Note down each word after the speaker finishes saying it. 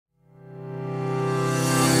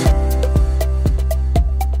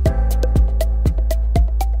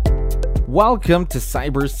Welcome to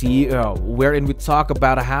CyberCEO, wherein we talk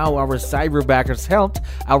about how our cyberbackers helped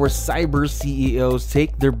our cyber CEOs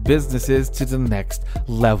take their businesses to the next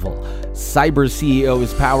level. CyberCEO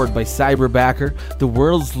is powered by Cyberbacker, the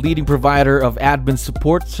world's leading provider of admin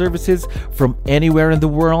support services from anywhere in the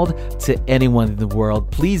world to anyone in the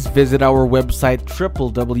world. Please visit our website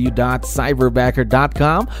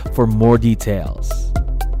www.cyberbacker.com for more details.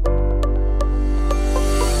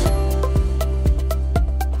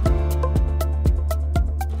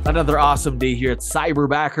 Another awesome day here at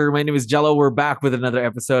Cyberbacker. My name is Jello. We're back with another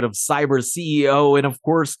episode of CyberCEO. And of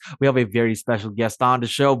course, we have a very special guest on the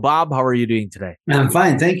show. Bob, how are you doing today? I'm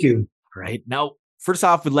fine. Thank you. All right. Now, first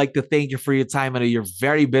off, we'd like to thank you for your time. I know you're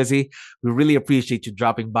very busy. We really appreciate you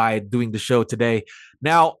dropping by doing the show today.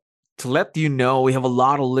 Now, to let you know, we have a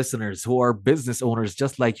lot of listeners who are business owners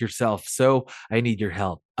just like yourself. So I need your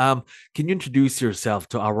help. Can you introduce yourself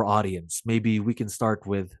to our audience? Maybe we can start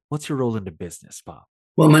with, what's your role in the business, Bob?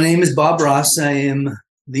 Well, my name is Bob Ross. I am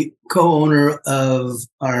the co-owner of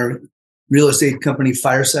our real estate company,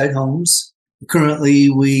 Fireside Homes. Currently,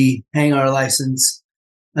 we hang our license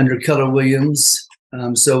under Keller Williams.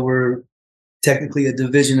 So we're technically a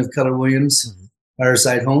division of Keller Williams,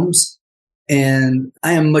 Fireside Homes. And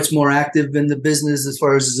I am much more active in the business as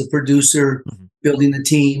far as a producer, building the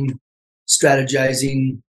team,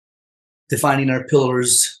 strategizing, defining our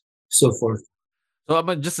pillars, so forth. So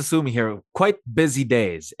I'm just assuming here, quite busy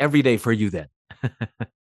days every day for you then.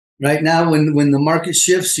 Right now, when the market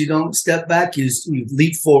shifts, you don't step back, you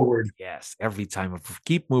leap forward. Yes, every time.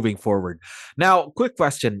 Keep moving forward. Now, quick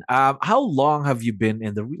question. How long have you been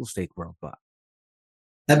in the real estate world, Bob?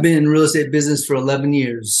 I've been in real estate business for 11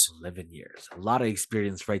 years. 11 years. A lot of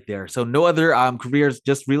experience right there. So no other careers,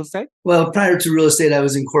 just real estate? Well, prior to real estate, I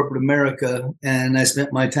was in corporate America, and I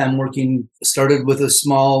spent my time started with a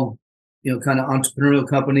small kind of entrepreneurial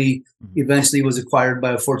company, eventually was acquired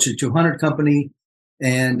by a Fortune 200 company.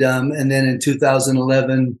 And then in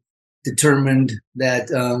 2011, determined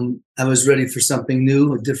that I was ready for something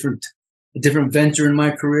new, a different venture in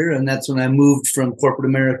my career. And that's when I moved from corporate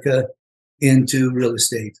America into real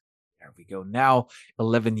estate. There we go. Now,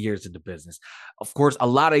 11 years in the business. Of course, a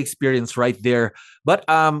lot of experience right there. But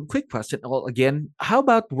quick question. Well, again, how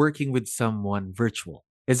about working with someone virtual?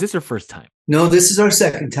 Is this your first time? No, this is our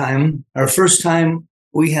second time. Our first time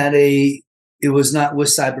we had it was not with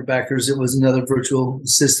Cyberbackers. It was another virtual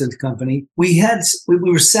assistant company. We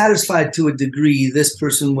were satisfied to a degree. This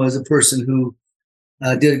person was a person who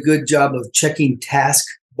did a good job of checking task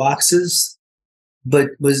boxes, but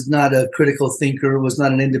was not a critical thinker, was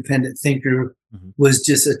not an independent thinker, was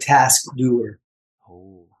just a task doer.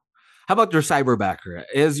 How about your cyberbacker?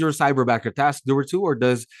 Is your cyberbacker task doer too, or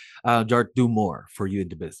does Jart do more for you in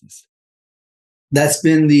the business? That's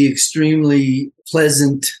been the extremely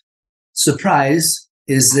pleasant surprise,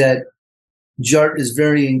 is that Jart is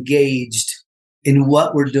very engaged in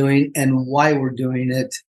what we're doing and why we're doing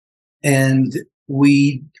it. And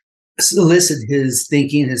we solicit his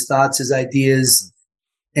thinking, his thoughts, his ideas,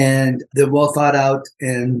 and they're well thought out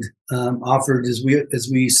and offered as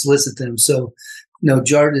we solicit them. So no,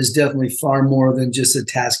 Jart is definitely far more than just a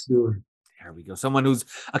task doer. There we go. Someone who's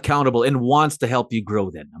accountable and wants to help you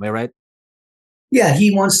grow then. Am I right? Yeah,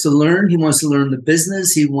 he wants to learn. He wants to learn the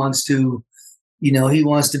business. He wants to, he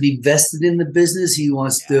wants to be vested in the business. He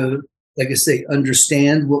wants to, like I say,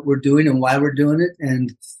 understand what we're doing and why we're doing it.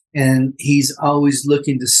 And he's always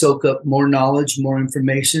looking to soak up more knowledge, more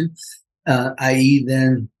information, i.e.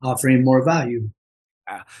 then offering more value.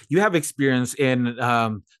 You have experience in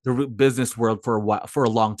the business world for a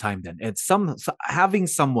long time then. And having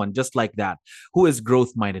someone just like that who is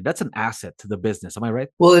growth minded, that's an asset to the business. Am I right?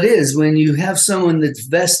 Well, it is. When you have someone that's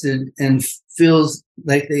vested and feels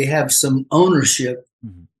like they have some ownership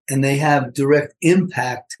and they have direct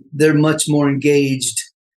impact, they're much more engaged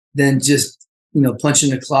than just, punching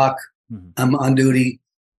the clock. I'm on duty.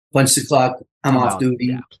 Punch the clock. I'm off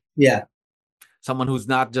duty. Yeah. Someone who's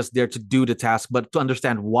not just there to do the task, but to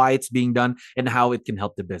understand why it's being done and how it can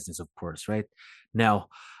help the business, of course, right? Now,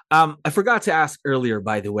 I forgot to ask earlier,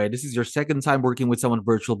 by the way, this is your second time working with someone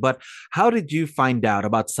virtual, but how did you find out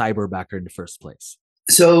about Cyberbacker in the first place?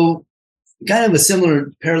 So kind of a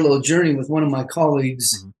similar parallel journey with one of my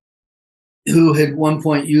colleagues who had one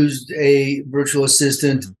point used a virtual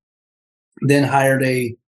assistant, then hired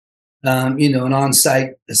an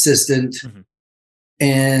on-site assistant,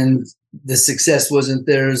 and the success wasn't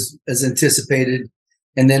there as anticipated,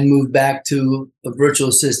 and then moved back to a virtual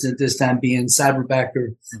assistant, this time being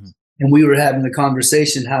Cyberbacker. And we were having the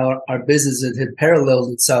conversation how our business had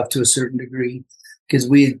paralleled itself to a certain degree, because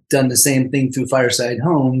we had done the same thing through Fireside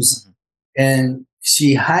Homes. And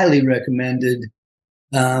she highly recommended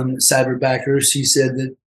CyberBacker. She said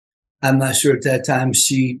that, I'm not sure at that time,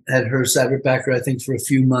 she had her CyberBacker, I think, for a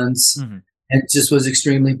few months, and just was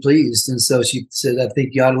extremely pleased. And so she said, I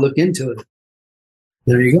think you ought to look into it.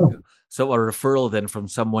 There you go. So a referral then from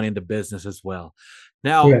someone in the business as well.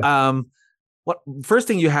 Now, what first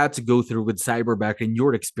thing you had to go through with CyberBacker in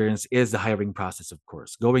your experience is the hiring process, of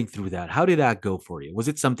course, going through that. How did that go for you? Was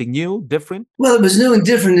it something new, different? Well, it was new and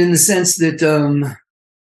different in the sense that,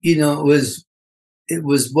 it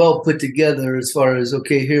was well put together as far as,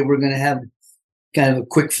 okay, here we're going to have kind of a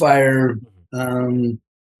quick fire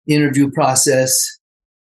interview process.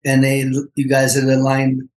 And you guys had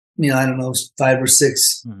aligned, I don't know, 5 or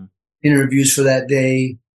 6 interviews for that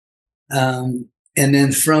day. And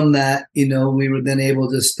then from that, we were then able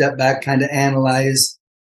to step back, kind of analyze,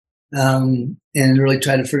 and really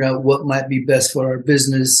try to figure out what might be best for our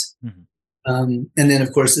business. And then,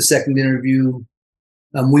 of course, the second interview,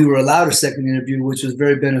 we were allowed a second interview, which was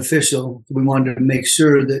very beneficial. We wanted to make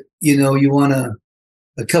sure that, you want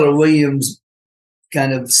a Keller Williams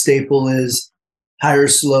kind of staple is hire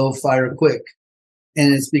slow, fire quick.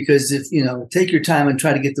 And it's because if, take your time and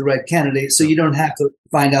try to get the right candidate so you don't have to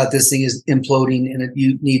find out this thing is imploding and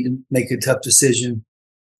you need to make a tough decision.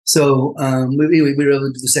 So we were able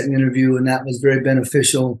to do the second interview, and that was very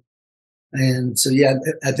beneficial. And so, yeah,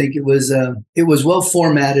 I think it was well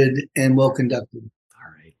formatted and well conducted.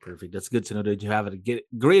 All right, perfect. That's good to know that you have a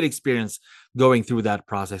great experience going through that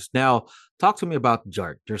process. Now, talk to me about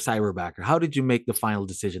Jart, your CyberBacker. How did you make the final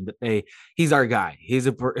decision that, hey, he's our guy. He's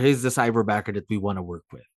the CyberBacker that we want to work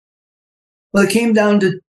with? Well, it came down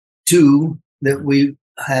to 2 that we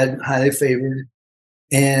had highly favored.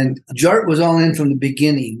 And Jart was all in from the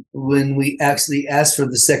beginning when we actually asked for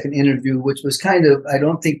the second interview, which was kind of, I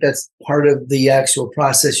don't think that's part of the actual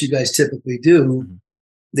process you guys typically do.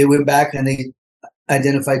 They went back and they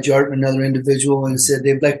identified Jart and another individual and said,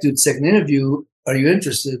 they'd like to do the second interview. Are you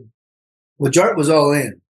interested? Well, Jart was all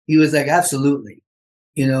in. He was like, absolutely.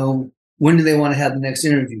 When do they want to have the next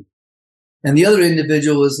interview? And the other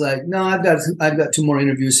individual was like, no, I've got 2 more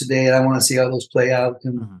interviews today, and I want to see how those play out.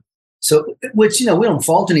 And so, which, we don't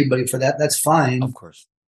fault anybody for that. That's fine. Of course.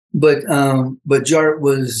 But Jart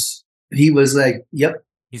was like, yep,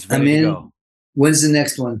 he's ready to go. When's the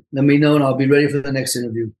next one? Let me know and I'll be ready for the next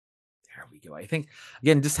interview. There we go. I think,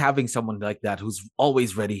 again, just having someone like that who's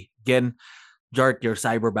always ready. Again, Jart, your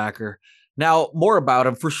CyberBacker. Now, more about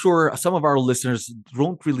him. For sure, some of our listeners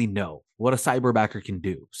don't really know what a CyberBacker can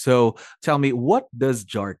do. So tell me, what does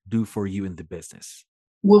Jart do for you in the business?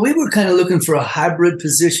 Well, we were kind of looking for a hybrid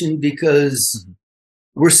position because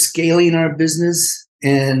we're scaling our business.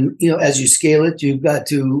 And, as you scale it, you've got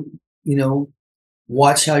to,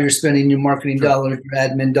 watch how you're spending your marketing dollars, your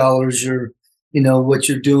admin dollars, your, what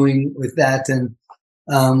you're doing with that. And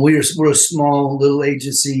we're a small little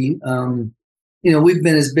agency. We've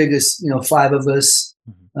been as big as, 5 of us.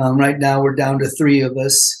 Right now, we're down to 3 of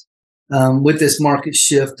us. With this market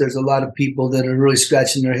shift, there's a lot of people that are really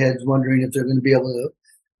scratching their heads, wondering if they're going to be able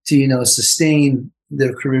to sustain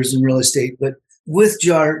their careers in real estate. But with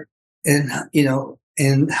Jart and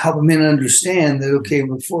help them understand that, okay,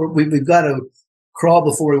 before we've got to crawl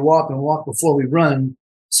before we walk and walk before we run.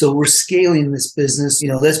 So we're scaling this business.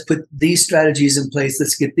 Let's put these strategies in place.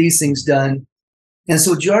 Let's get these things done. And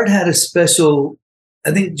so Jart had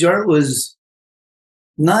I think Jart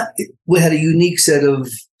had a unique set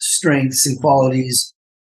of strengths and qualities,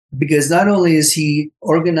 because not only is he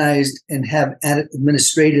organized and have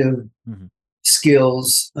administrative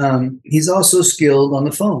skills, he's also skilled on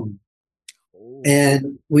the phone.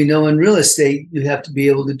 And we know in real estate, you have to be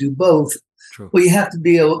able to do both. True. Well, you have to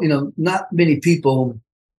be able, not many people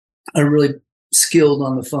are really skilled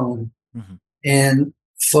on the phone. And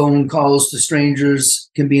phone calls to strangers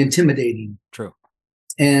can be intimidating. True.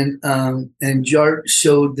 And Jart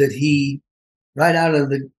showed that he, right out of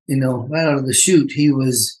the chute, he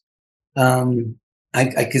was,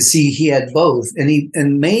 I could see he had both,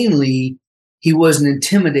 and mainly he wasn't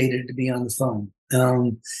intimidated to be on the phone.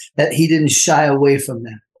 That he didn't shy away from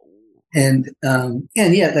that, and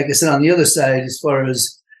yeah, like I said, on the other side, as far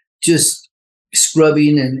as just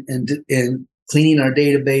scrubbing and cleaning our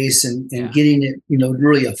database and getting it,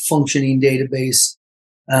 really a functioning database,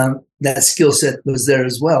 that skill set was there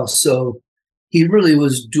as well. So he really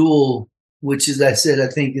was dual, which, as I said, I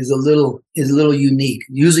think is a little unique.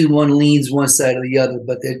 Usually one leans one side or the other,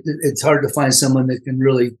 but it's hard to find someone that can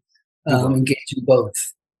really engage in both.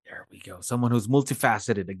 There we go. Someone who's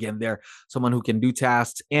multifaceted. Again, someone who can do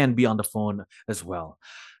tasks and be on the phone as well.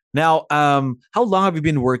 Now, how long have you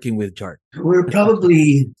been working with Jart? We're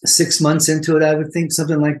probably 6 months into it, I would think,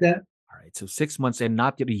 something like that. All right. right? So 6 months and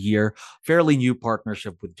not yet a year, fairly new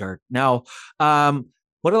partnership with Jart. Now,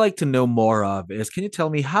 what I'd like to know more of is, can you tell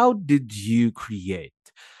me, how did you create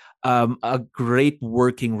a great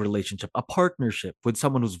working relationship, a partnership with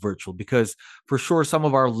someone who's virtual? Because for sure, some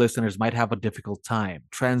of our listeners might have a difficult time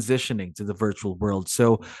transitioning to the virtual world.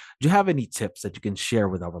 So, do you have any tips that you can share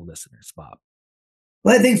with our listeners, Bob?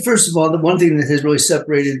 Well, I think, first of all, the one thing that has really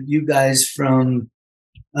separated you guys from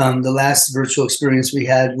the last virtual experience we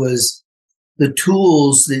had was the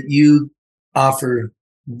tools that you offer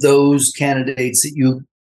those candidates that you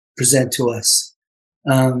present to us.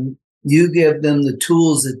 You give them the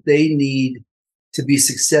tools that they need to be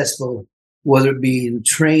successful, whether it be in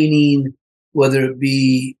training, whether it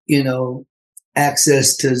be,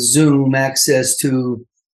 access to Zoom, access to,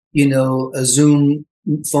 a Zoom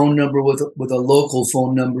phone number with a local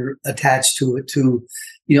phone number attached to it, to,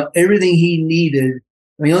 everything he needed.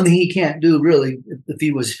 I mean, the only thing he can't do really, if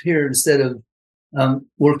he was here instead of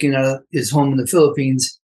working out of his home in the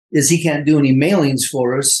Philippines, is he can't do any mailings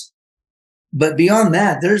for us. But beyond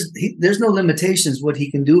that, there's no limitations what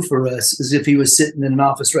he can do for us, as if he was sitting in an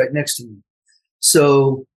office right next to me.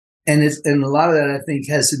 So, and a lot of that, I think,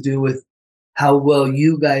 has to do with how well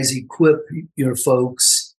you guys equip your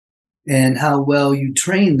folks and how well you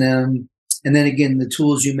train them, and then again, the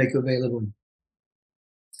tools you make available.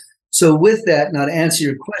 So with that, now to answer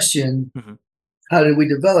your question, how did we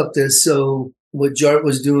develop this? So what Jart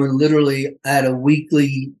was doing, literally I had a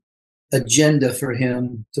weekly agenda for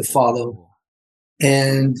him to follow.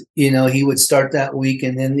 And, he would start that week,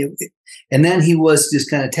 and then he was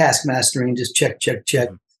just kind of task mastering, just check.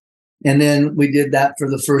 And then we did that for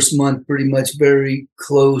the first month, pretty much very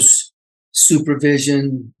close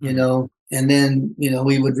supervision, and then,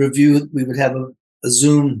 we would review, we would have a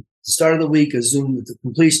Zoom start of the week, a Zoom at the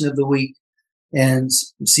completion of the week, and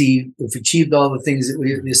see if he achieved all the things that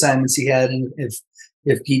the assignments he had, and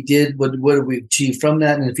if he did, what did we achieve from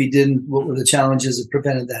that, and if he didn't, what were the challenges that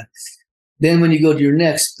prevented that. Then when you go to your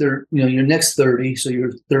next 30, so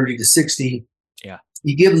you're 30 to 60,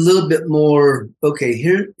 you give a little bit more. Okay,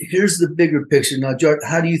 here's the bigger picture. Now, Jart,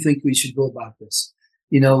 how do you think we should go about this?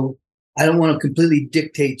 I don't want to completely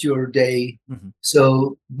dictate your day.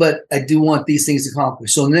 So, but I do want these things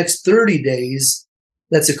accomplished. So in the next 30 days,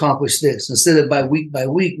 let's accomplish this. Instead of by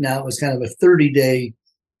week, now it was kind of a 30-day,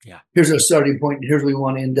 here's our starting point, and here's where we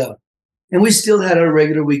want to end up. And we still had our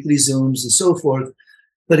regular weekly Zooms and so forth,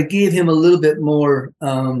 but it gave him a little bit more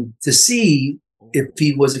to see if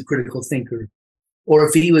he was a critical thinker, or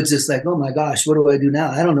if he was just like, oh my gosh, what do I do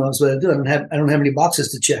now? I don't know what I do. I don't have any boxes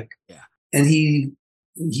to check. And he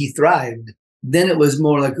thrived. Then it was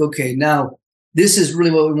more like, okay, now this is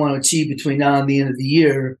really what we want to achieve between now and the end of the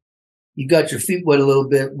year. You got your feet wet a little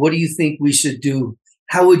bit. What do you think we should do?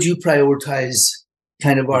 How would you prioritize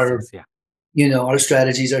kind of our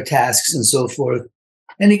strategies, our tasks, and so forth?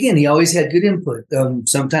 And again, he always had good input.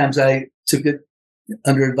 Sometimes I took it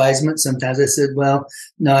under advisement. Sometimes I said, well,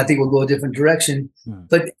 no, I think we'll go a different direction.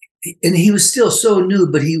 And he was still so new,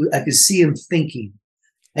 but I could see him thinking.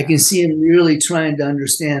 I can see him really trying to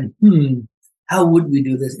understand, how would we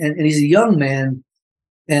do this? And he's a young man.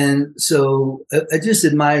 And so I just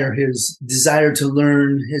admire his desire to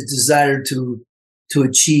learn, his desire to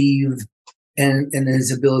achieve, and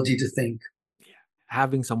his ability to think.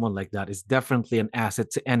 Having someone like that is definitely an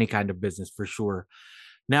asset to any kind of business, for sure.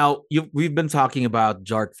 Now, we've been talking about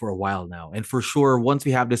Jart for a while now, and for sure, once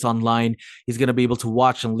we have this online, he's going to be able to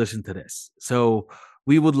watch and listen to this. So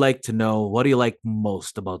we would like to know, what do you like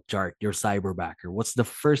most about Jart, your cyberbacker? What's the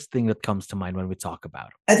first thing that comes to mind when we talk about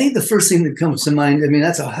him? I think the first thing that comes to mind, I mean,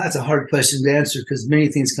 that's a hard question to answer because many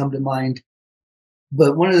things come to mind.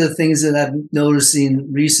 But one of the things that I've noticing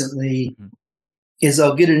recently is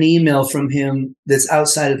I'll get an email from him that's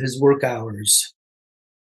outside of his work hours.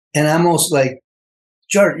 And I'm almost like,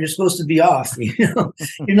 Jart, you're supposed to be off. You're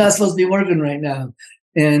not supposed to be working right now.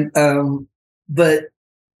 And but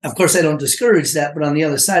of course I don't discourage that. But on the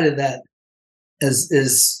other side of that,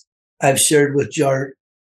 as I've shared with Jart,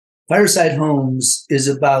 Fireside Homes is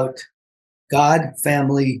about God,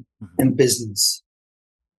 family, and business.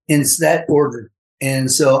 And it's that order.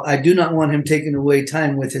 And so I do not want him taking away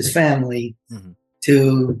time with his family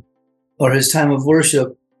or his time of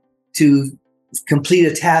worship to complete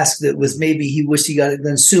a task that was maybe he wished he got it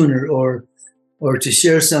done sooner, or to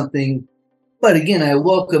share something. But again, I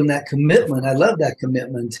welcome that commitment. I love that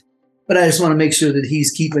commitment. But I just want to make sure that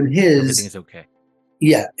he's keeping his. Everything is okay.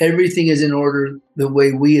 Yeah, everything is in order the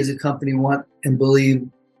way we as a company want and believe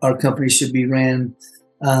our company should be ran.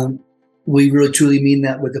 We really truly mean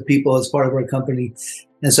that with the people as part of our company.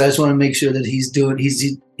 And so I just want to make sure that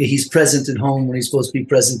he's present at home when he's supposed to be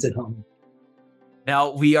present at home.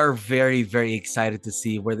 Now, we are very, very excited to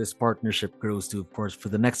see where this partnership grows to, of course, for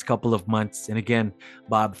the next couple of months. And again,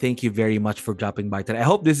 Bob, thank you very much for dropping by today. I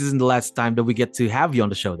hope this isn't the last time that we get to have you on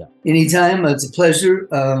the show, though. Anytime. It's a pleasure.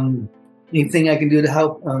 Anything I can do to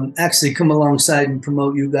help actually come alongside and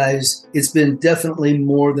promote you guys. It's been definitely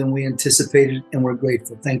more than we anticipated, and we're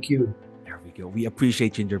grateful. Thank you. There we go. We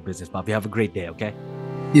appreciate you in your business, Bob. You have a great day, okay?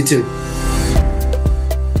 You too.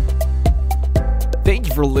 Thank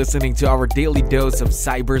you for listening to our daily dose of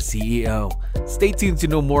Cyber CEO. Stay tuned to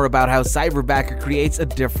know more about how Cyberbacker creates a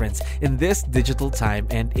difference in this digital time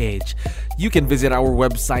and age. You can visit our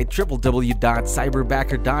website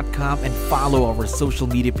www.cyberbacker.com and follow our social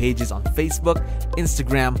media pages on Facebook,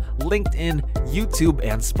 Instagram, LinkedIn, YouTube,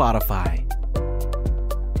 and Spotify.